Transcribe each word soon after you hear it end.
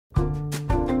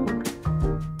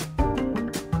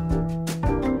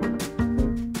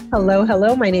Hello,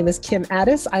 hello. My name is Kim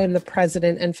Addis. I am the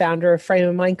president and founder of Frame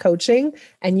of Mind Coaching,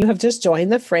 and you have just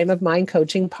joined the Frame of Mind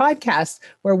Coaching podcast,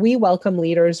 where we welcome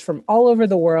leaders from all over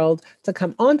the world to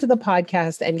come onto the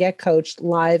podcast and get coached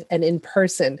live and in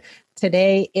person.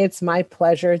 Today, it's my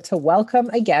pleasure to welcome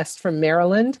a guest from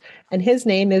Maryland, and his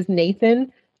name is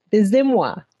Nathan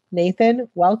Bisimwa. Nathan,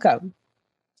 welcome.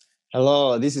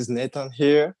 Hello, this is Nathan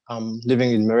here. I'm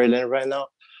living in Maryland right now.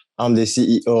 I'm the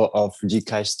CEO of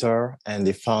GKash Store and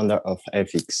the founder of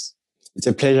FX. It's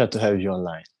a pleasure to have you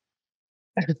online.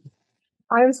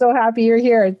 I'm so happy you're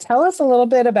here. Tell us a little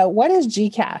bit about what is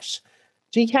GKash.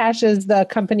 GKash is the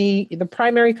company, the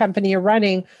primary company you're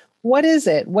running. What is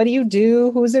it? What do you do?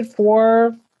 Who's it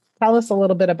for? Tell us a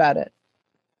little bit about it.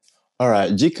 All right,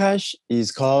 GKash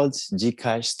is called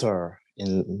GKash Store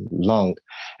in long.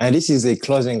 And this is a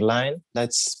clothing line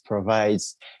that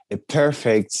provides a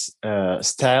perfect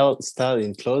style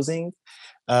in clothing,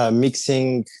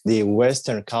 mixing the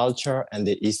Western culture and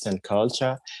the Eastern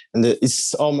culture. And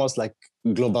it's almost like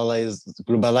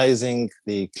globalizing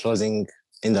the clothing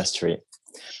industry.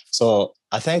 So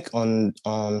I think on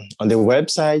the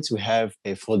website, we have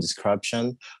a full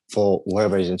description for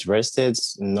whoever is interested,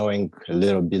 knowing a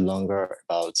little bit longer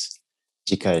about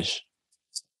GKash.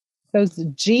 So it's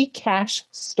GKash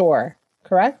Store,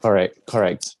 correct?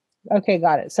 Correct. Okay,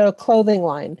 got it. So a clothing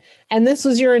line. And this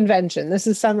was your invention. This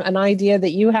is an idea that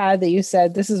you had that you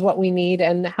said, this is what we need.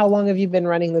 And how long have you been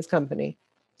running this company?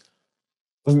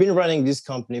 We've been running this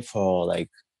company for like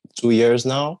 2 years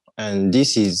now. And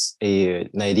this is an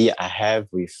idea I have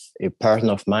with a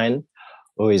partner of mine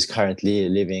who is currently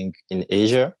living in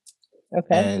Asia.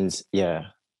 Okay. And yeah.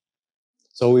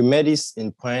 So we made this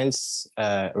in points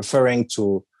referring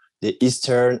to the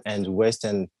Eastern and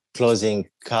Western clothing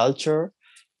culture.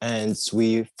 And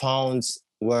we found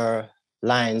where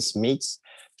lines meet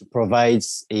to provide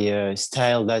a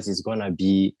style that is going to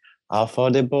be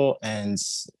affordable and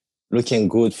looking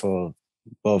good for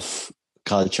both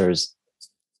cultures.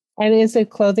 And is it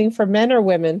clothing for men or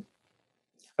women?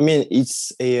 I mean,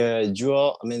 it's a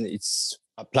dual. I mean, it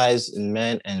applies in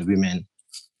men and women.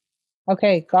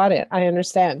 Okay, got it. I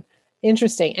understand.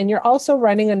 Interesting. And you're also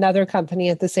running another company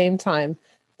at the same time.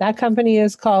 That company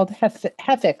is called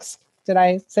FX. Did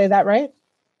I say that right?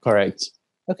 Correct.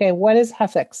 Okay, what is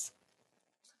FX?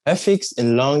 FX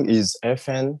in long is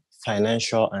FN,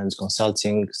 Financial and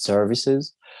Consulting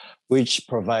Services, which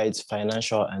provides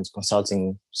financial and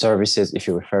consulting services if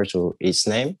you refer to its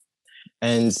name.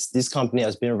 And this company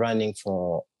has been running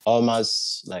for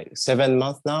almost like 7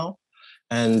 months now.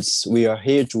 And we are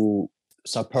here to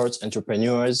support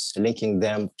entrepreneurs, linking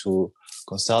them to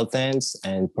consultants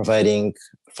and providing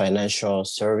financial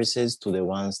services to the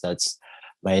ones that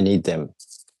might need them.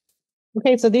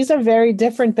 Okay, so these are very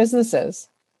different businesses.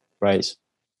 Right.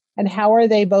 And how are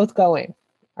they both going?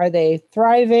 Are they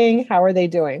thriving? How are they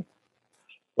doing?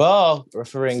 Well,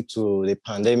 referring to the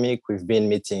pandemic, we've been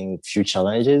meeting few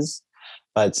challenges,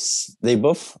 but they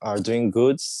both are doing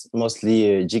good,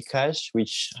 mostly GKash,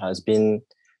 which has been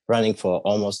running for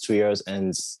almost 2 years.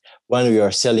 And when we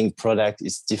are selling product,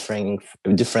 it's different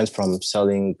from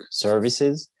selling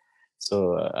services.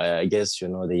 So I guess you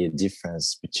know the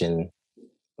difference between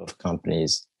both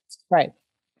companies. Right.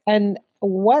 And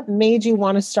what made you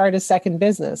want to start a second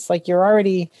business? Like you're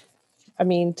already,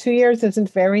 2 years isn't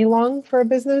very long for a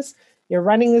business. You're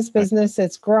running this business,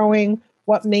 it's growing.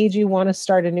 What made you want to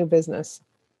start a new business?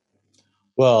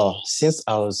 Well, since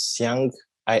I was young,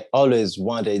 I always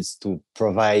wanted to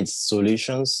provide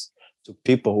solutions to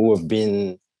people who have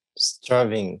been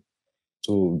striving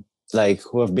who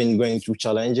have been going through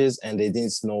challenges and they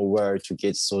didn't know where to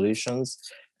get solutions.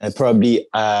 And probably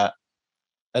a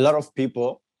lot of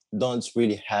people don't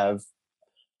really have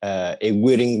a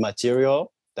willing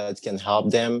material that can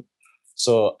help them.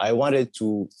 So I wanted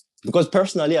to, because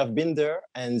personally I've been there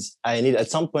and I need at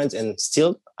some point, and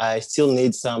I still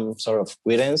need some sort of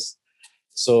guidance.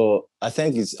 So I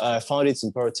found it's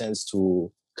important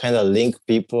to kind of link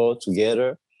people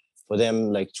together for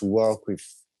them to work with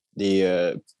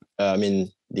the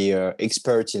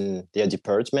expert in their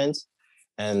department.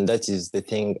 And that is the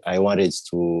thing I wanted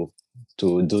to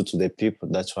do to the people.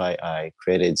 That's why I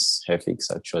created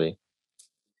FX actually.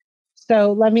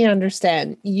 So let me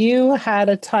understand. You had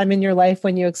a time in your life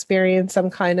when you experienced some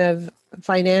kind of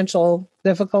financial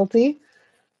difficulty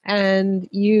and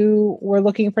you were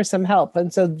looking for some help.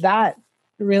 And so that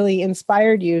really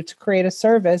inspired you to create a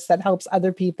service that helps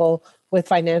other people with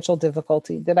financial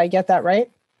difficulty. Did I get that right?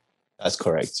 That's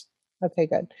correct. Okay,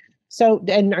 good. So,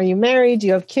 and are you married? Do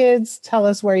you have kids? Tell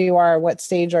us where you are. What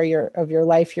stage of your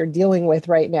life you're dealing with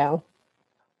right now?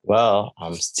 Well,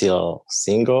 I'm still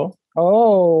single.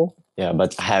 Oh, Yeah,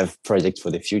 but I have projects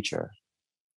for the future.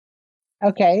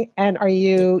 okay. And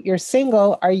you're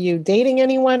single? Are you dating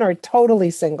anyone or totally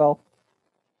single?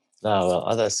 Well,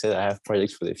 as I said, I have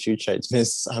projects for the future. It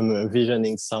means I'm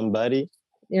envisioning somebody.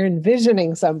 You're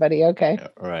envisioning somebody. Okay.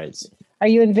 Right. Are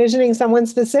you envisioning someone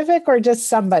specific or just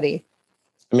somebody?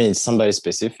 I mean, somebody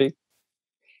specific.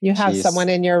 You have someone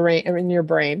She's in your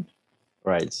brain.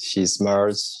 right. She's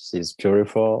smart. She's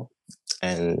beautiful,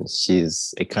 and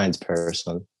she's a kind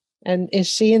person. And is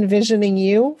she envisioning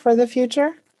you for the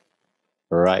future?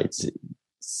 Right.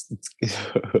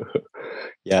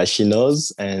 Yeah, she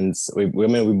knows, and we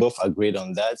both agreed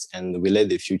on that, and we let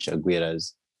the future guide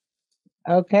us.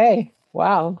 Okay.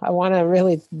 Wow. I want to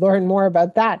really learn more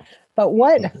about that. But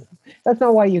that's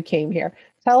not why you came here.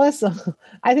 Tell us,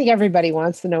 I think everybody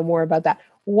wants to know more about that.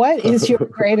 What is your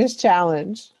greatest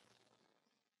challenge?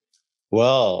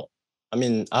 Well, I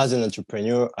mean, as an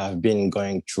entrepreneur, I've been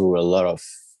going through a lot of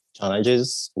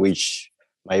challenges, which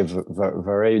might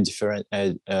very different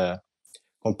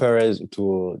compared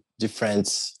to different,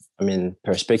 I mean,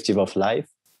 perspective of life.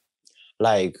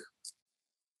 Like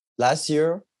last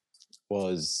year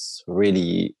was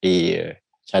really a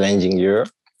challenging year,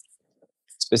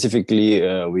 specifically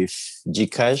with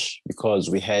GKash, because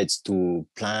we had to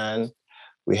plan,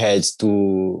 we had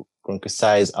to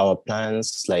concretize our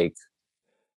plans, like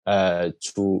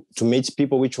to meet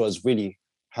people, which was really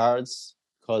hard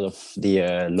because of the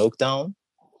lockdown.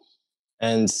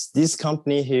 And this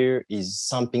company here is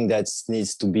something that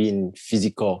needs to be in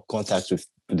physical contact with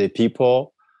the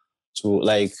people, to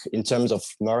like in terms of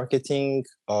marketing,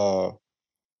 or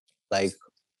like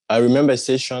I remember a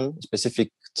session,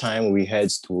 specific time we had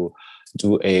to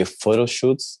do a photo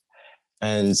shoot,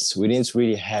 and we didn't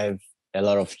really have a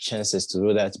lot of chances to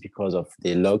do that because of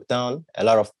the lockdown. A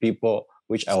lot of people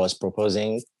which I was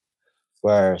proposing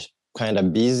were kind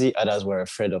of busy, others were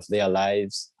afraid of their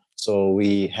lives. So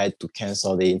we had to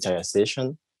cancel the entire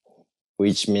session,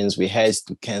 which means we had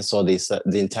to cancel the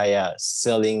entire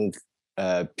selling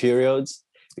period,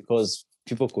 because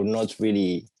people could not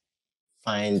really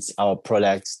find our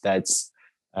products that's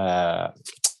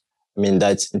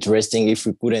that's interesting if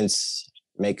we couldn't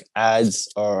make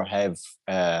ads or have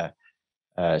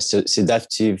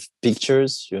seductive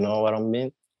pictures, you know what I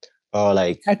mean? Or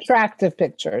like Attractive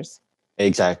pictures.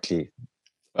 exactly.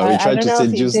 We I tried don't to know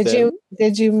if you seduce them.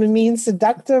 did you mean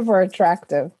seductive or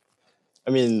attractive?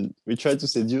 I mean, we tried to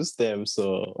seduce them.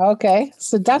 So Okay, yeah,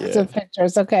 seductive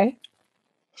pictures. Okay.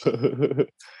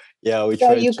 yeah, we So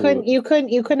tried to. you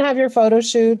couldn't have your photo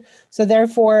shoot. So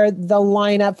therefore, the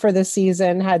lineup for the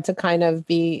season had to kind of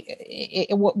be.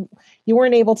 You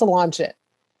weren't able to launch it.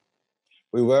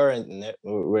 We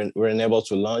weren't able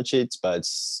to launch it, but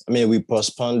I mean, we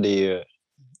postponed the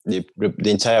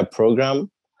entire program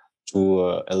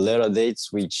to a later date,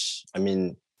 which I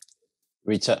mean,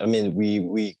 we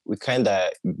kind of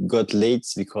got late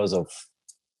because of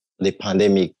the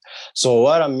pandemic. So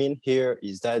what I mean here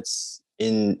is that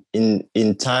in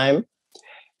time,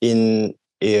 in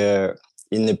a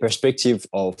in the perspective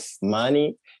of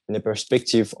money, in the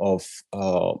perspective of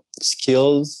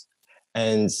skills,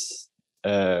 and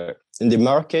uh, in the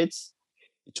market,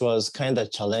 it was kind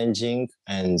of challenging.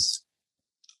 And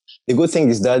the good thing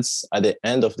is that at the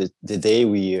end of the day,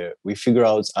 we figure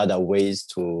out other ways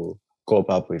to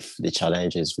cope up with the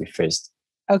challenges we faced.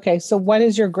 Okay, so what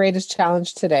is your greatest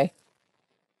challenge today?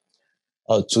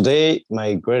 Today,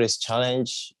 my greatest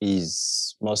challenge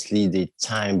is mostly the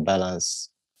time balance.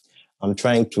 I'm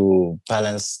trying to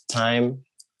balance time,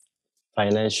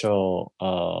 financial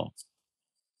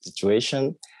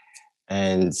situation,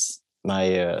 and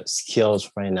my skills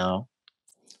right now.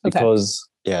 Okay, Because,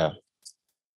 yeah,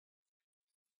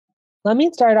 let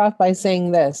me start off by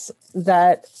saying this: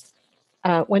 that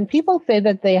when people say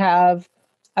that they have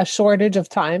a shortage of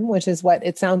time, which is what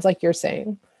it sounds like you're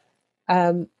saying,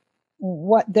 um,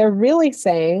 what they're really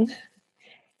saying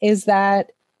is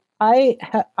that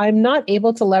I'm not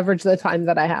able to leverage the time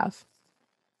that I have.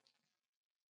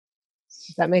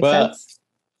 Does that make well, sense?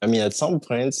 I mean, at some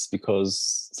points,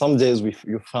 because some days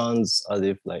you found as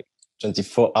if like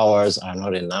 24 hours are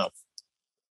not enough,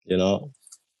 you know?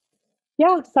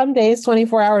 Yeah, some days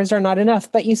 24 hours are not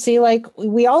enough. But you see, like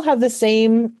we all have the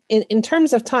same, in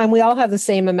terms of time, we all have the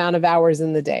same amount of hours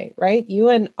in the day, right? You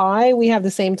and I, we have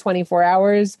the same 24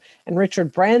 hours. And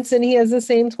Richard Branson, he has the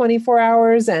same 24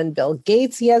 hours. And Bill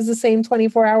Gates, he has the same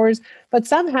 24 hours. But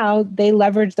somehow they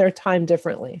leverage their time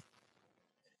differently.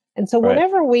 And so Right,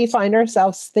 whenever we find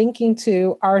ourselves thinking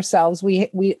to ourselves,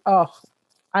 oh,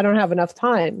 I don't have enough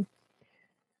time,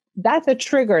 that's a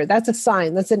trigger, that's a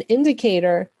sign, that's an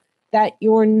indicator that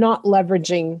you're not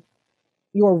leveraging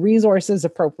your resources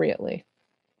appropriately.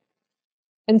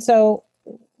 And so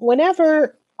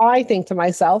whenever I think to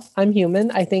myself, I'm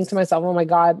human, I think to myself, oh my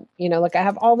God, like I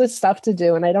have all this stuff to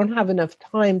do and I don't have enough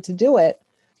time to do it.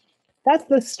 That's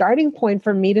the starting point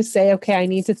for me to say, okay, I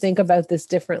need to think about this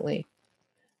differently.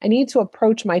 I need to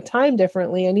approach my time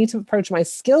differently. I need to approach my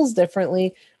skills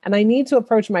differently. And I need to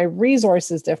approach my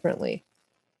resources differently.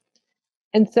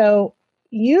 And so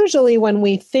usually when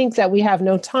we think that we have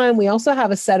no time, we also have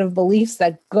a set of beliefs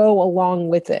that go along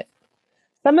with it.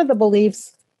 Some of the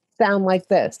beliefs sound like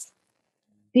this.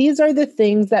 These are the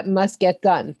things that must get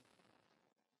done.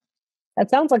 That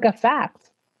sounds like a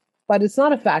fact, but it's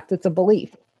not a fact, it's a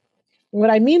belief. What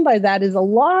I mean by that is a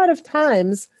lot of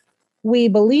times we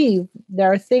believe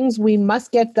there are things we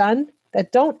must get done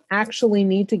that don't actually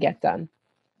need to get done.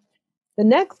 The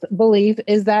next belief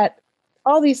is that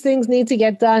all these things need to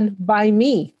get done by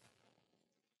me.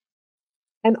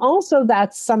 And also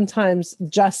that's sometimes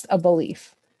just a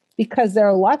belief because there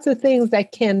are lots of things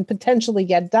that can potentially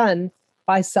get done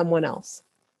by someone else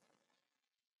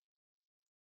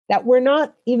that we're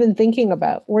not even thinking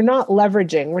about. We're not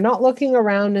leveraging. We're not looking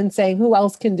around and saying, who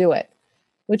else can do it?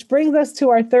 Which brings us to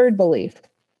our third belief.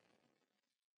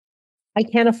 I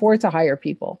can't afford to hire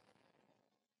people.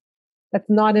 That's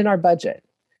not in our budget.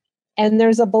 And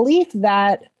there's a belief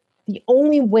that the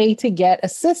only way to get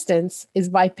assistance is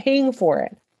by paying for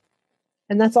it.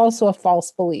 And that's also a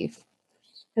false belief.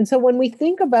 And so when we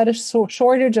think about a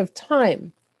shortage of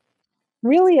time,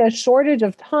 really a shortage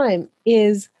of time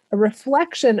is a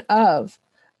reflection of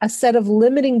a set of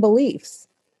limiting beliefs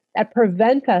that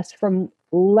prevent us from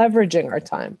leveraging our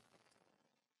time.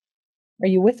 Are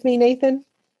you with me, Nathan?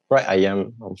 Right,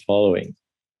 I'm following.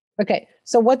 Okay,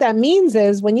 so what that means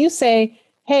is when you say,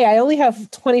 hey, I only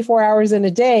have 24 hours in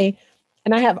a day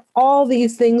and I have all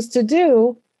these things to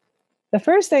do, the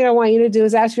first thing I want you to do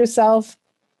is ask yourself,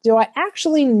 do I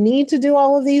actually need to do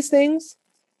all of these things?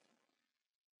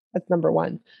 That's number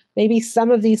one. Maybe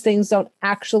some of these things don't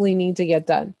actually need to get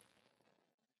done.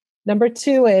 Number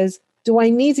two is, do I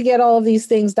need to get all of these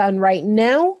things done right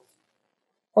now?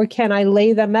 Or can I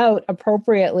lay them out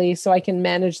appropriately so I can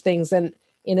manage things in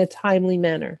a timely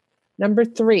manner? Number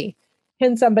three,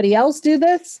 can somebody else do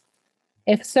this?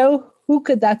 If so, who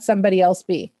could that somebody else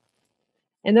be?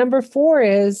 And number four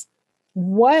is,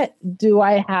 what do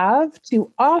I have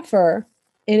to offer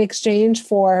in exchange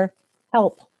for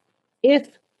help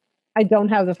if I don't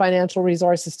have the financial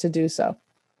resources to do so?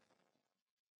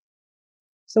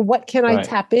 So what can I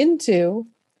tap into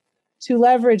to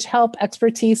leverage help,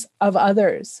 expertise of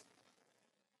others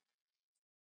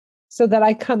so that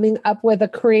I'm coming up with a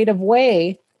creative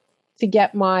way to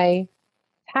get my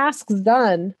tasks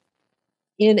done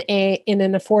in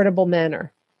an affordable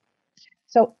manner?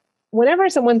 So whenever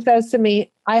someone says to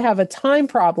me, I have a time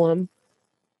problem,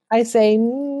 I say,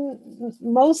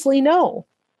 mostly no.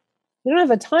 You don't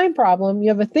have a time problem, you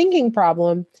have a thinking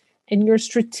problem, and you're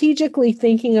strategically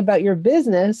thinking about your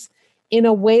business in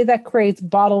a way that creates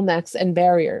bottlenecks and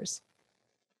barriers.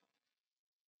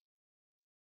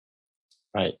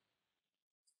 Right.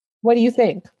 What do you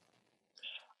think?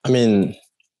 I mean,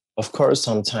 of course,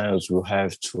 sometimes we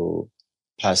have to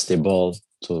pass the ball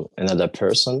to another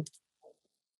person.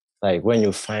 Like when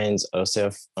you find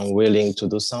yourself unwilling to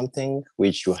do something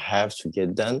which you have to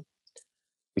get done,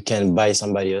 you can buy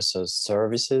somebody else's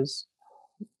services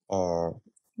or...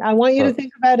 I want you to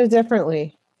think about it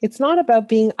differently. It's not about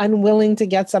being unwilling to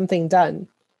get something done.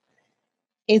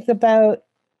 It's about,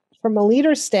 from a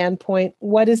leader's standpoint,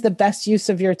 what is the best use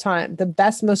of your time, the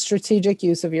best, most strategic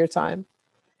use of your time?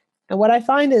 And what I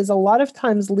find is a lot of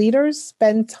times leaders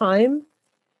spend time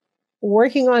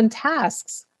working on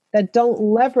tasks that don't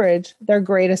leverage their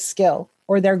greatest skill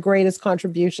or their greatest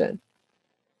contribution.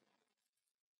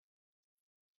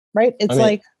 Right? It's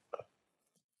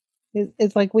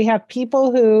like we have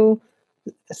people who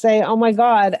say, oh my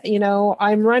God,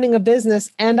 I'm running a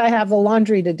business and I have the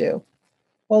laundry to do.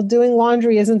 Well, doing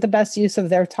laundry isn't the best use of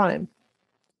their time.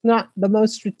 Not the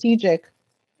most strategic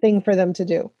thing for them to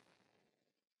do.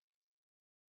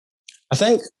 I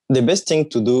think the best thing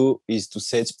to do is to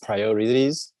set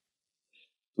priorities,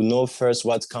 to know first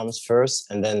what comes first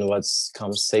and then what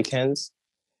comes second.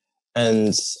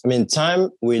 And I mean, time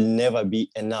will never be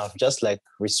enough, just like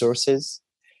resources.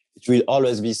 It will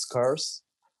always be scarce.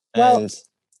 Well,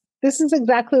 this is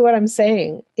exactly what I'm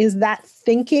saying, is that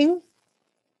thinking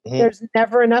there's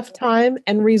never enough time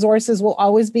and resources will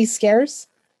always be scarce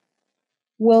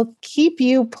will keep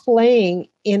you playing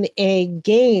in a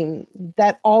game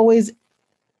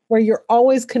where you're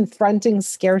always confronting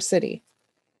scarcity.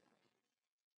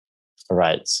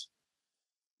 Right.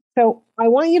 So I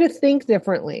want you to think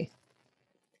differently.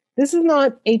 This is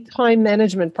not a time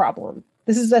management problem.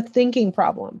 This is a thinking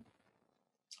problem.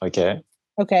 Okay.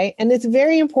 Okay. And it's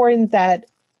very important that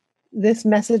this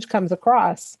message comes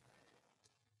across.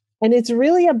 And it's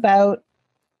really about,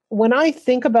 when I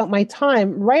think about my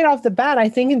time, right off the bat, I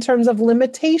think in terms of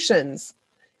limitations.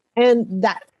 And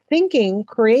that thinking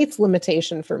creates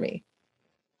limitation for me.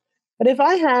 But if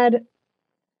I had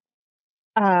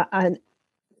an,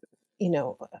 you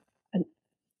know,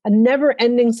 a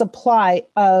never-ending supply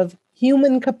of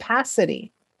human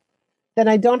capacity, then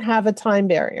I don't have a time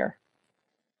barrier.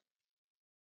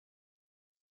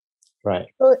 Right.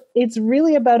 So it's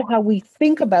really about how we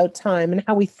think about time and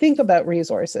how we think about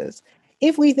resources.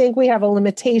 If we think we have a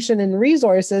limitation in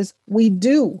resources, we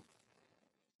do.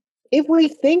 If we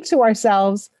think to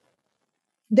ourselves,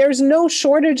 there's no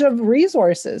shortage of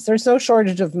resources, there's no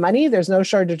shortage of money, there's no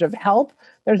shortage of help,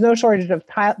 there's no shortage of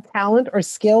talent or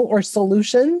skill or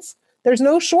solutions, there's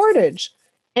no shortage.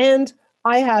 And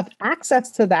I have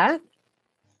access to that,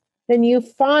 then you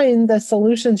find the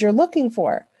solutions you're looking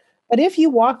for. But if you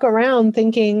walk around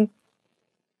thinking,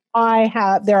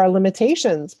 there are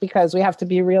limitations, because we have to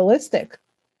be realistic,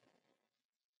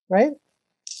 right?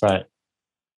 Right.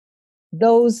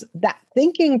 That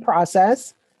thinking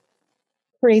process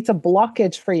creates a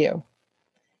blockage for you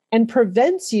and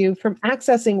prevents you from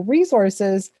accessing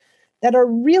resources that are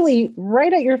really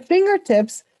right at your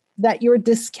fingertips that you're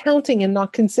discounting and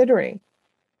not considering.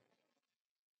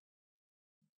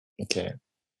 Okay.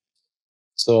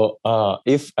 So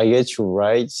if I get you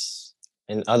right,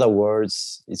 in other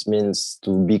words, it means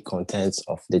to be content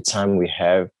of the time we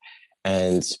have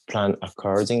and plan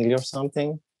accordingly or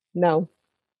something? No.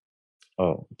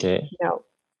 Oh, okay. No.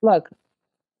 Look,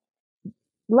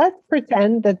 let's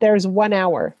pretend that there's 1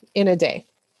 hour in a day,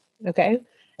 okay?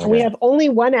 And we have only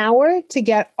 1 hour to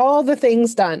get all the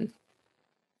things done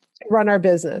to run our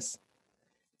business.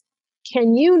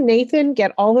 Can you, Nathan,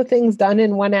 get all the things done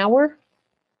in 1 hour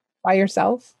by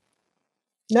yourself?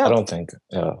 No. I don't think.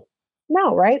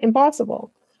 No, right?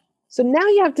 Impossible. So now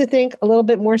you have to think a little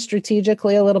bit more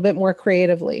strategically, a little bit more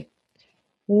creatively.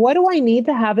 What do I need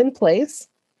to have in place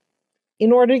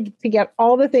in order to get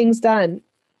all the things done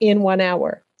in 1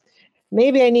 hour?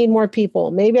 Maybe I need more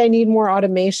people. Maybe I need more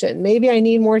automation. Maybe I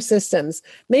need more systems.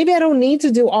 Maybe I don't need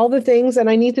to do all the things and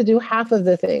I need to do half of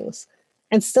the things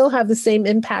and still have the same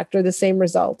impact or the same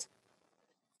result.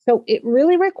 So it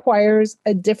really requires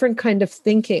a different kind of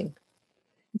thinking.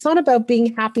 It's not about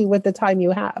being happy with the time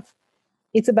you have.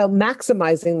 It's about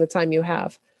maximizing the time you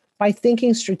have by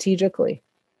thinking strategically.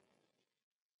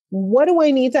 What do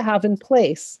I need to have in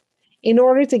place in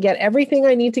order to get everything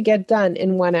I need to get done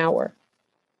in 1 hour?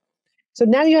 So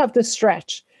now you have to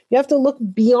stretch. You have to look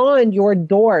beyond your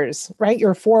doors, right?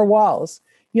 Your four walls.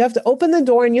 You have to open the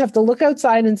door and you have to look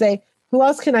outside and say, who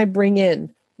else can I bring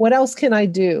in? What else can I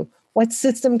do? What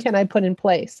system can I put in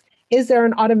place? Is there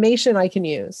an automation I can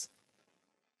use?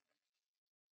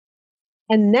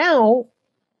 And now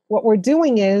what we're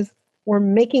doing is we're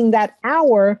making that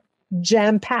hour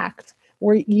jam-packed.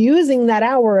 We're using that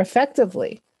hour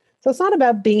effectively. So it's not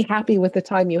about being happy with the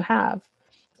time you have.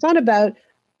 It's not about,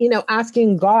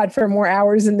 asking God for more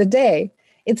hours in the day.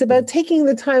 It's about taking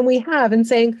the time we have and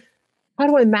saying, how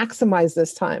do I maximize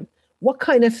this time? What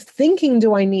kind of thinking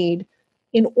do I need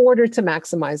in order to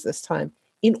maximize this time,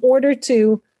 in order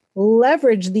to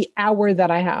leverage the hour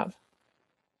that I have?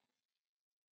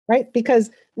 Right? Because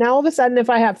now all of a sudden,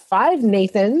 if I have 5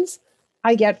 Nathans,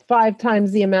 I get 5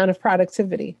 times the amount of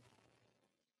productivity.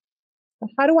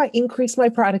 How do I increase my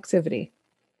productivity?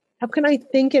 How can I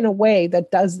think in a way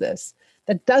that does this,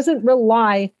 that doesn't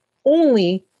rely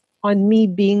only on me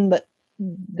being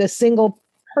the single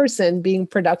person being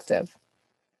productive?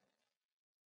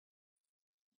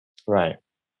 Right.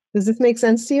 Does this make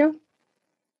sense to you?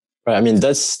 Right. I mean,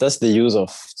 that's the use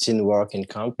of teamwork in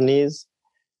companies,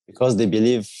 because they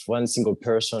believe one single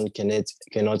person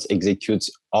cannot execute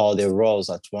all their roles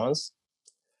at once.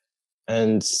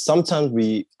 And sometimes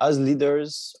we, as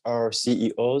leaders or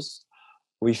CEOs,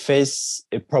 we face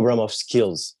a problem of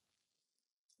skills.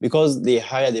 Because the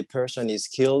higher the person is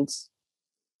skilled,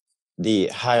 the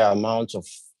higher amount of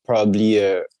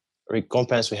probably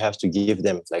recompense we have to give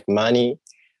them, like money,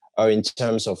 or in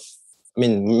terms of,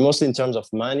 mostly in terms of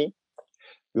money,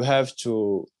 you have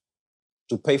to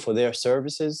pay for their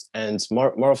services, and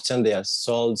more often they are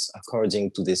sold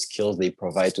according to the skills they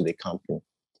provide to the company.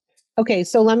 Okay,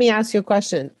 so let me ask you a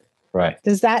question. Right.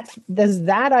 Does that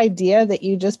idea that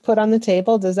you just put on the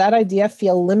table, does that idea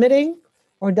feel limiting,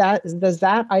 or does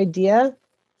that idea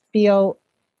feel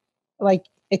like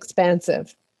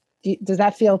expansive? Does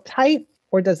that feel tight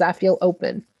or does that feel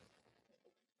open?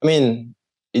 I mean,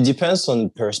 It depends on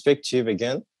perspective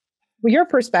again. Well, your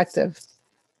perspective.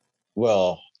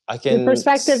 Well, I Your can.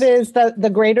 perspective is the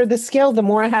greater the skill, the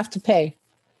more I have to pay.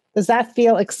 Does that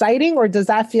feel exciting or does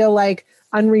that feel like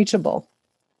unreachable?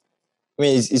 I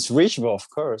mean, it's reachable, of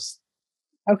course.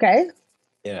 Okay.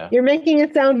 Yeah. You're making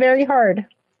it sound very hard.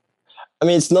 I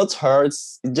mean, it's not hard.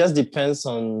 It just depends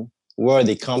on where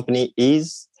the company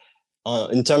is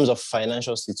in terms of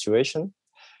financial situation.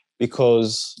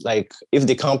 Because, like, if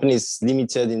the company is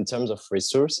limited in terms of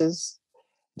resources,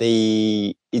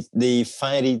 they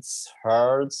find it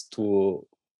hard to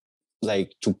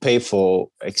to pay for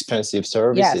expensive Yes.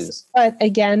 services. But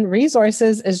again,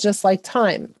 resources is just like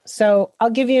time. So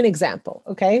I'll give you an example.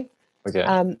 Okay.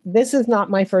 Okay. This is not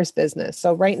my first business.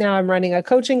 So right now I'm running a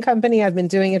coaching company. I've been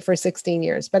doing it for 16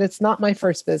 years, but it's not my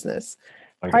first business.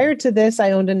 Okay. Prior to this,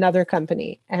 I owned another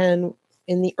company. And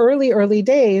in the early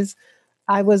days,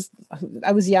 I was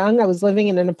young. I was living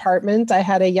in an apartment. I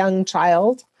had a young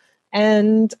child,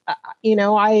 and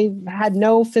I had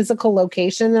no physical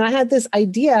location. And I had this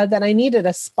idea that I needed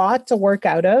a spot to work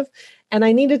out of, and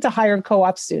I needed to hire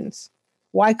co-op students.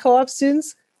 Why co-op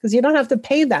students? Because you don't have to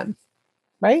pay them,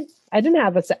 right? I didn't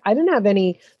have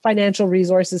any financial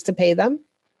resources to pay them,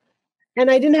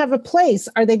 and I didn't have a place.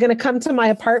 Are they going to come to my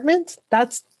apartment?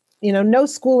 That's no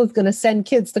school is going to send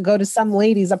kids to go to some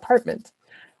lady's apartment,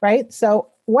 right? So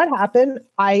what happened?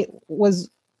 I was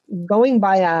going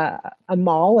by a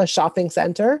mall, a shopping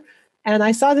center, and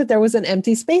I saw that there was an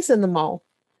empty space in the mall.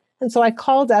 And so I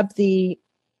called up the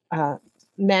uh,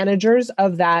 managers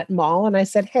of that mall and I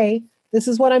said, hey, this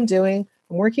is what I'm doing.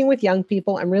 I'm working with young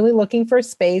people. I'm really looking for a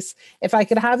space. If I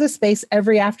could have the space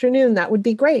every afternoon, that would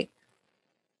be great.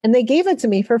 And they gave it to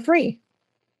me for free.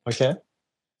 Okay.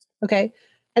 Okay.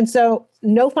 And so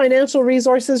no financial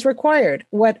resources required.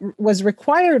 What was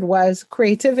required was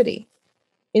creativity,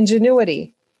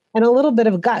 ingenuity, and a little bit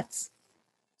of guts.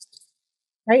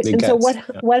 Right. The And so guts.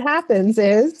 Yeah. what happens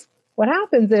is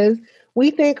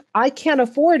we think I can't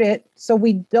afford it, so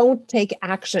we don't take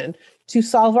action to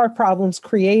solve our problems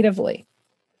creatively.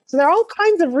 So there are all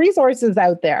kinds of resources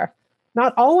out there.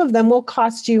 Not all of them will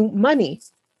cost you money.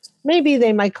 Maybe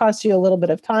they might cost you a little bit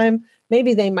of time.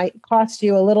 Maybe they might cost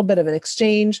you a little bit of an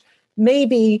exchange.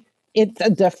 Maybe it's a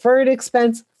deferred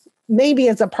expense. Maybe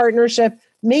it's a partnership.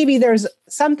 Maybe there's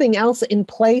something else in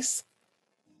place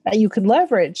that you could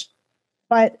leverage.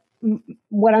 But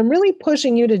what I'm really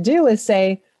pushing you to do is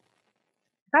say,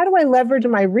 how do I leverage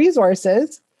my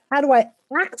resources? How do I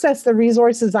access the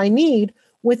resources I need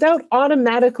without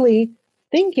automatically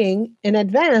thinking in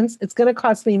advance, it's going to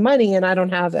cost me money and I don't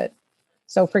have it?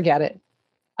 So forget it.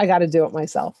 I got to do it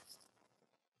myself.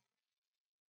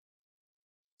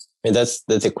 I mean, that's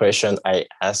a question I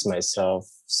asked myself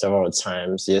several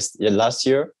times. Yes, yeah, last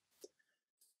year,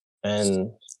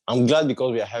 and I'm glad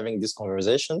because we are having this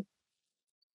conversation,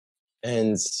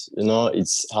 and it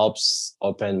helps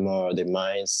open more the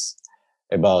minds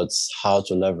about how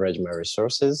to leverage my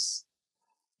resources.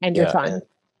 And your Yeah, time.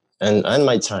 and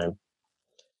my time.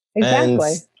 Exactly.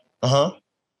 And uh-huh.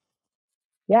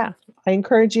 Yeah. I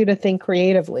encourage you to think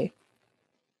creatively.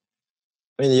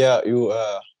 I mean, yeah, you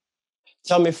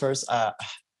tell me first.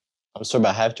 I'm sorry, but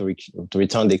I have to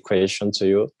return the question to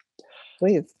you.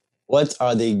 Please. What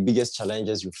are the biggest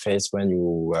challenges you faced when you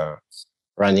were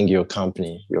running your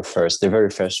company, the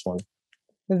very first one?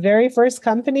 The very first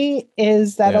company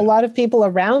is that a lot of people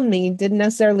around me didn't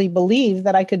necessarily believe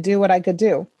that I could do what I could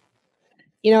do.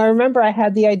 I remember I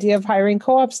had the idea of hiring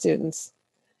co-op students,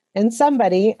 and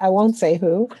somebody, I won't say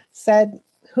who, said,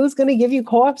 who's going to give you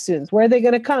co-op students? Where are they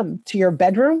going to come? To your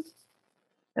bedroom?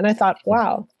 And I thought,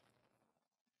 wow,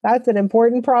 that's an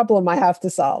important problem I have to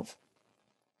solve.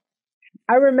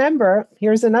 I remember,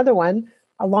 here's another one,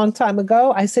 a long time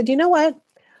ago, I said, you know what?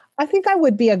 I think I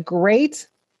would be a great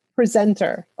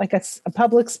presenter, like a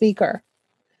public speaker.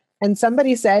 And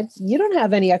somebody said, you don't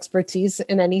have any expertise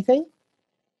in anything.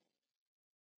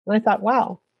 And I thought,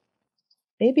 wow,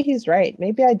 maybe he's right.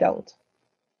 Maybe I don't.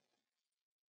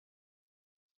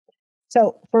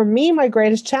 So for me, my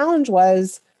greatest challenge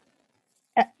was,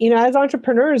 as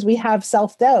entrepreneurs, we have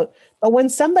self-doubt. But when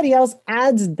somebody else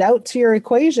adds doubt to your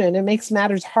equation, it makes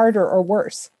matters harder or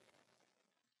worse.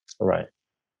 Right.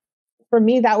 For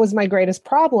me, that was my greatest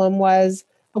problem was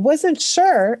I wasn't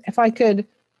sure if I could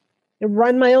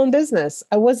run my own business.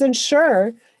 I wasn't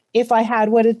sure if I had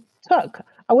what it took.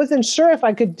 I wasn't sure if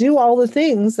I could do all the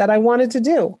things that I wanted to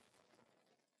do.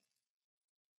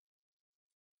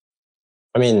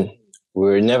 I mean,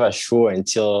 we're never sure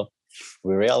until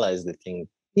we realize the thing.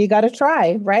 You got to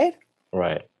try, right?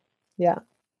 Right. Yeah.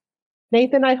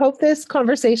 Nathan, I hope this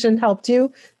conversation helped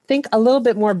you think a little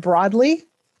bit more broadly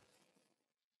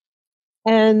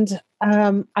And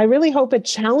I really hope it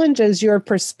challenges your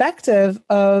perspective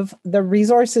of the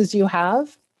resources you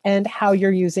have and how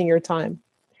you're using your time.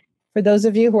 For those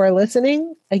of you who are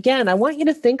listening, again, I want you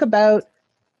to think about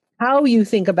how you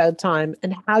think about time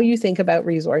and how you think about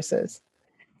resources.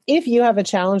 If you have a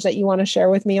challenge that you want to share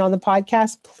with me on the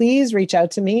podcast, please reach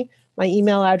out to me. My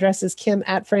email address is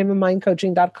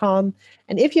kim@frameofmindcoaching.com.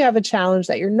 And if you have a challenge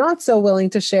that you're not so willing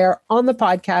to share on the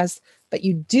podcast, but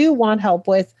you do want help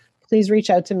with, please reach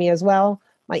out to me as well.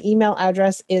 My email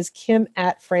address is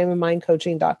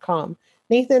kim@frameofmindcoaching.com.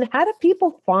 Nathan, how do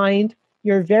people find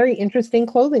your very interesting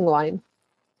clothing line?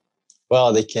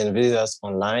 Well, they can visit us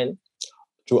online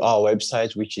through our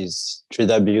website, which is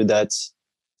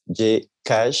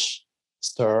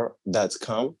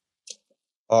www.GKashStore.com,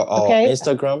 or our Okay,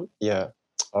 Instagram,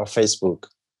 or Facebook.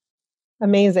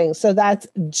 amazing. So that's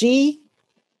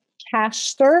GKash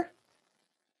Store,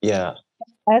 Yeah.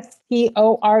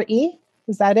 STORE.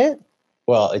 Is that it?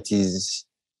 Well, it is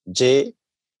J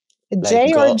like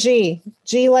J or God. G?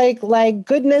 G like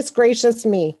goodness gracious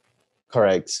me.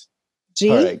 Correct. G?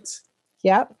 Correct.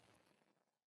 Yep.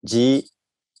 G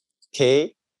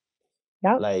K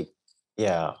Yep. like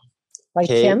yeah. Like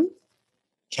K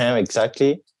Kim.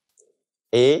 exactly.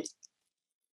 A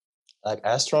like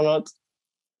astronaut.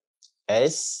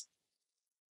 S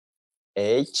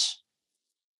H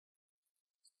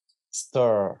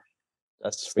Store.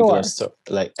 That's regular Store. store.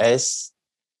 Like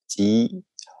STORE.com.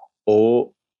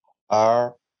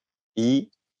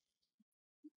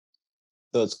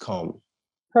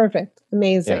 Perfect. Yeah.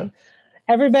 Amazing.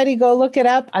 Everybody go look it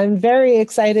up. I'm very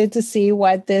excited to see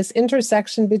what this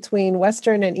intersection between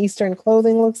Western and Eastern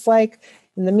clothing looks like.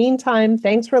 In the meantime,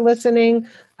 thanks for listening.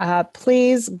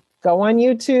 Please go on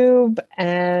YouTube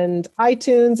and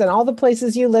iTunes and all the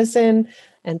places you listen.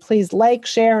 And please like,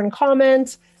 share, and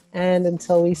comment. And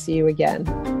until we see you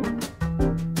again.